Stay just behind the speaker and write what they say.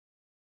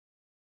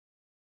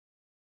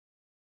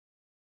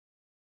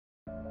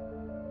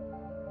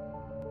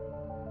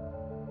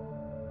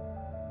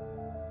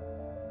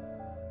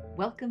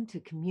Welcome to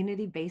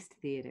Community-Based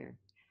Theater.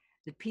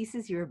 The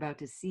pieces you're about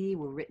to see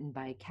were written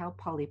by Cal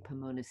Poly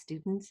Pomona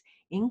students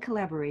in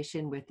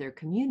collaboration with their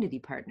community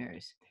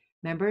partners,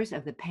 members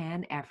of the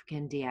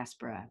Pan-African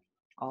diaspora,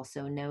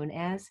 also known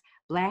as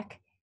Black,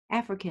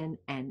 African,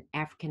 and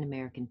African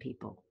American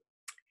people.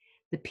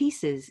 The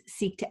pieces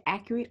seek to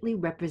accurately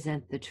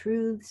represent the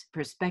truths,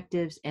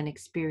 perspectives, and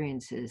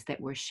experiences that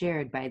were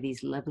shared by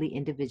these lovely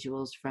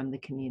individuals from the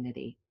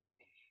community.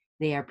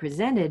 They are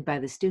presented by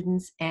the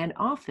students and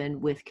often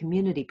with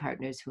community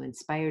partners who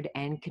inspired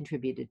and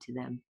contributed to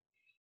them.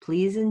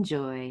 Please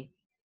enjoy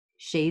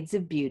Shades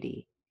of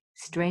Beauty,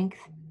 Strength,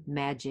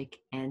 Magic,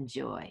 and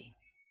Joy.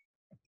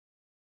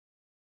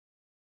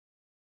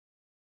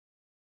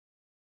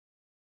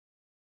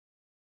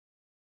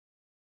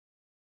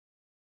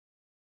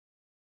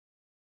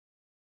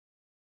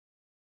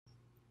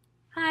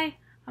 Hi,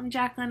 I'm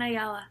Jacqueline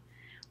Ayala.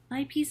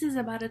 My piece is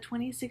about a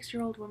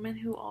 26-year-old woman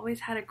who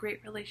always had a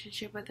great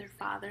relationship with her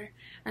father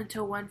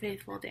until one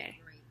fateful day.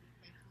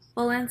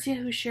 Valynsia,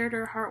 who shared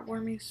her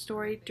heartwarming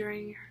story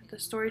during the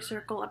story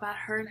circle about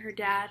her and her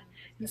dad,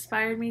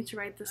 inspired me to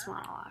write this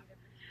monologue.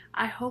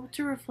 I hope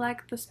to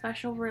reflect the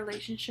special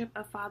relationship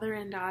of father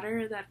and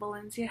daughter that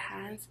Valynsia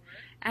has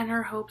and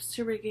her hopes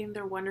to regain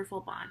their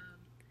wonderful bond.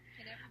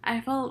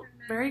 I felt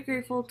very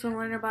grateful to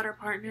learn about our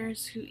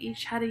partners who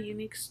each had a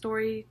unique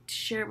story to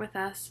share with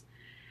us.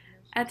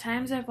 At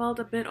times I felt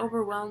a bit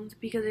overwhelmed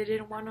because I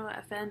didn't want to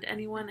offend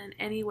anyone in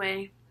any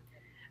way.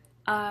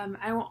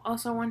 I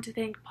also want to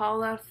thank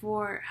Paula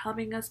for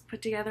helping us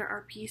put together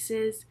our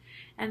pieces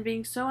and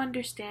being so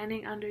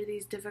understanding under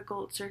these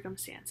difficult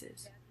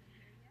circumstances.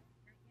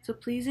 So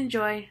please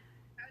enjoy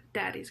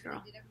Daddy's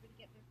Girl.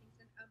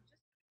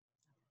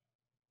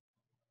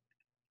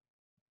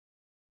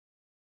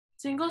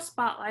 Single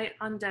spotlight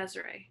on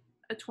Desiree,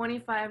 a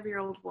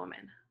 25-year-old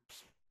woman.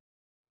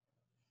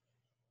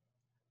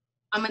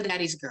 I'm a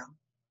daddy's girl.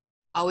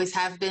 Always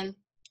have been,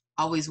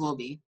 always will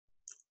be.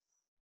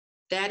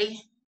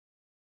 Daddy,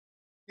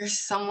 you're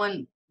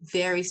someone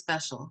very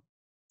special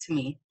to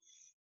me.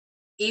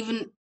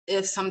 Even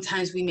if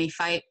sometimes we may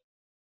fight,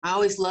 I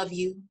always love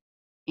you,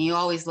 and you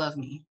always love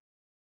me.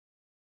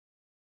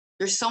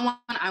 You're someone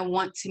I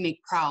want to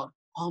make proud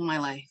all my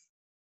life.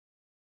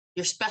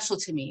 You're special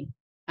to me,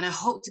 and I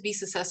hope to be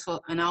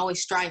successful, and I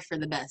always strive for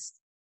the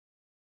best.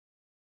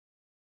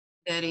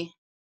 Daddy,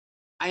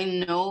 I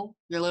know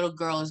your little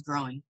girl is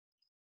growing.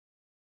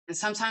 And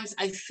sometimes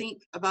I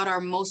think about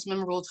our most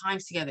memorable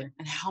times together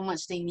and how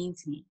much they mean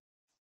to me.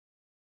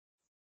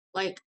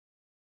 Like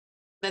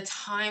the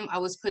time I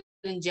was put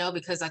in jail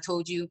because I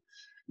told you,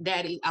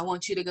 Daddy, I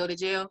want you to go to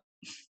jail,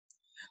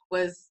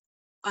 was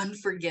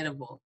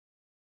unforgettable.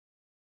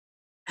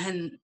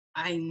 And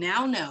I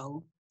now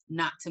know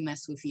not to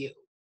mess with you.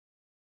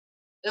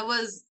 It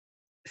was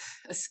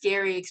a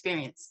scary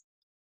experience,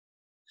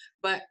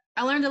 but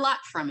I learned a lot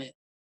from it,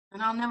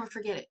 and I'll never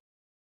forget it.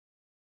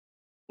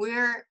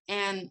 We're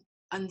an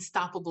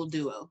unstoppable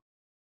duo,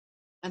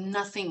 and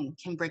nothing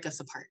can break us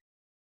apart.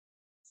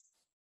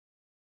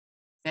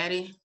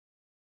 Daddy,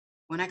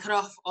 when I cut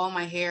off all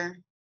my hair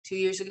 2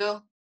 years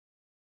ago,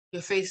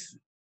 your face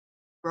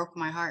broke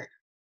my heart.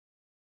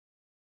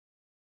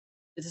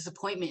 The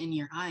disappointment in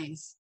your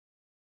eyes.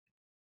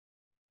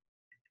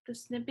 The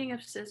snipping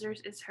of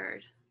scissors is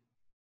heard.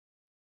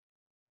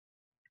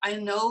 I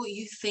know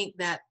you think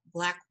that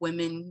Black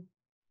women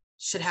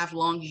should have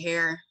long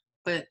hair,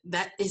 but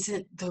that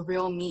isn't the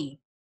real me.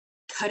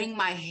 Cutting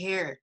my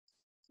hair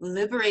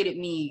liberated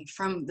me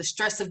from the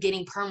stress of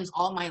getting perms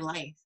all my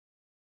life.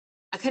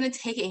 I couldn't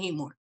take it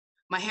anymore.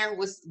 My hair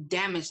was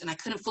damaged and I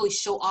couldn't fully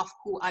show off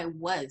who I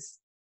was.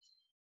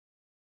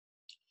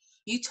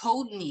 You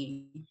told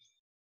me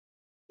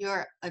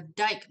you're a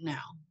dyke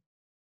now.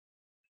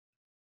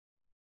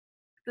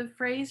 The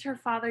phrase her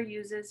father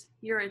uses,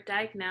 "you're a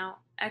dyke now,"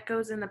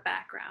 echoes in the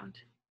background.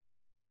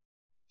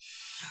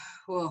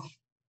 Well,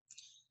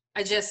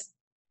 I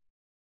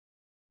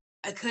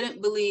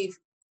couldn't believe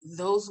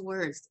those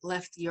words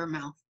left your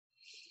mouth.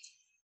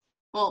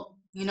 Well,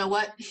 you know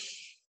what?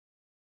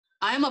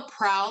 I am a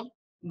proud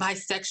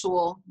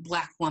bisexual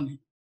Black woman.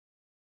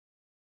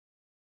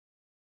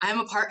 I am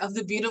a part of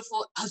the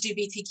beautiful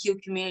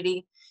LGBTQ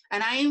community,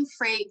 and I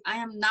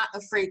am not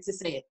afraid to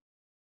say it.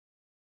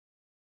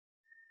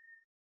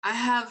 I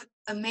have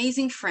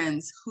amazing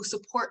friends who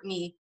support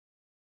me,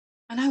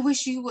 and I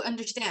wish you would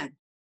understand.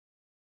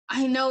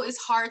 I know it's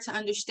hard to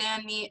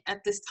understand me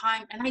at this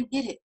time, and I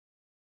get it.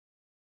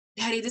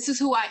 Daddy, this is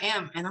who I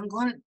am, and I'm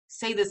going to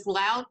say this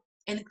loud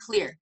and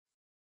clear.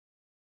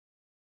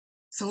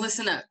 So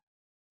listen up.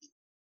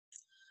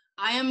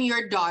 I am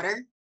your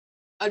daughter,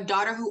 a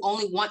daughter who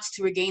only wants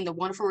to regain the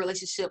wonderful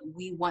relationship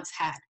we once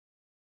had.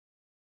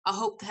 I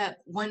hope that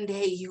one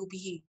day you'll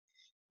be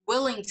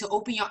willing to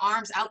open your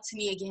arms out to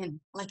me again,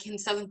 like in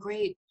 7th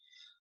grade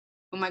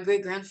when my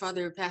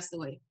great-grandfather passed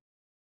away.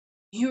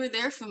 You were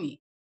there for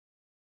me.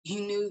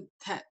 You knew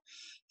that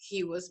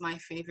he was my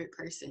favorite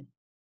person.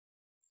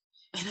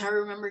 And I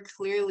remember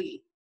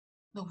clearly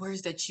the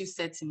words that you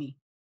said to me.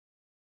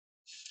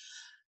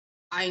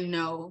 I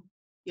know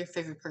your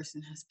favorite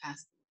person has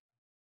passed,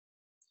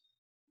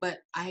 but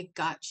I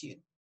got you.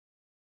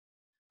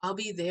 I'll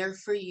be there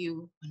for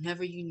you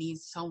whenever you need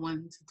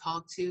someone to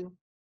talk to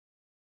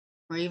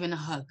or even a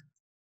hug.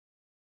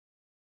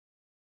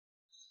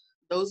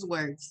 Those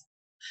words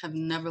have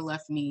never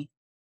left me,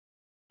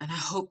 and I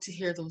hope to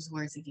hear those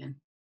words again.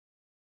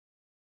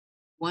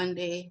 One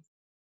day,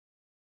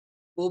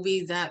 we'll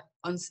be that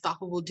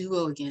unstoppable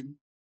duo again,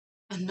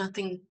 and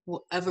nothing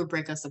will ever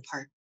break us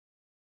apart.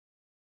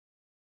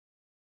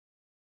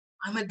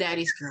 I'm a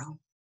daddy's girl.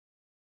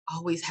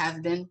 Always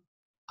have been,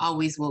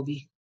 always will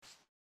be.